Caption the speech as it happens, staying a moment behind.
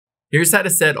Here's how to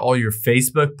set all your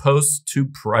Facebook posts to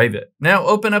private. Now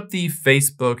open up the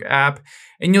Facebook app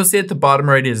and you'll see at the bottom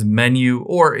right is menu,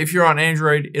 or if you're on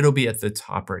Android, it'll be at the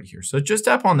top right here. So just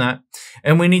tap on that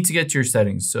and we need to get to your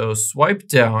settings. So swipe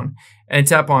down and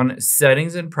tap on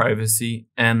settings and privacy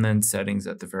and then settings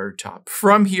at the very top.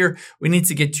 From here, we need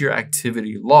to get to your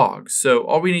activity log. So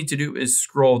all we need to do is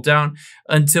scroll down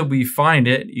until we find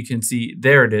it. You can see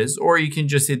there it is, or you can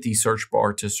just hit the search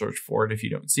bar to search for it if you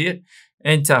don't see it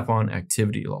and tap on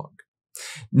activity log.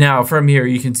 Now from here,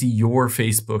 you can see your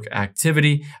Facebook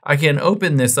activity. I can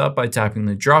open this up by tapping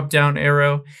the drop down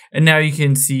arrow, and now you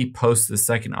can see post, the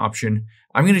second option.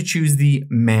 I'm going to choose the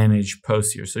manage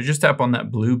posts here. So just tap on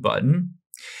that blue button.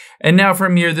 And now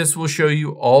from here, this will show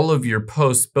you all of your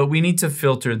posts, but we need to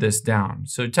filter this down.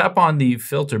 So tap on the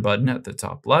filter button at the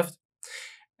top left,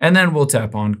 and then we'll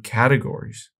tap on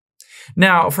categories.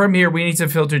 Now from here, we need to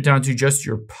filter down to just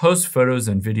your post photos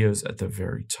and videos at the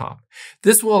very top.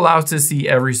 This will allow us to see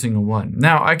every single one.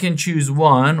 Now I can choose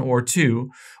one or two,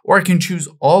 or I can choose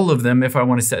all of them if I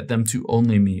want to set them to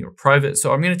only me or private.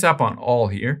 So I'm going to tap on all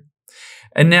here.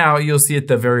 And now you'll see at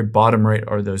the very bottom right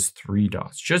are those three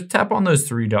dots. Just tap on those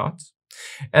three dots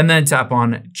and then tap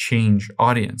on change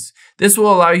audience. This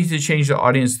will allow you to change the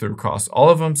audience through across all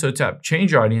of them. So tap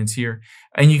change audience here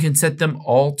and you can set them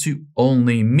all to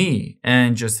only me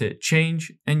and just hit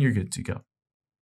change and you're good to go.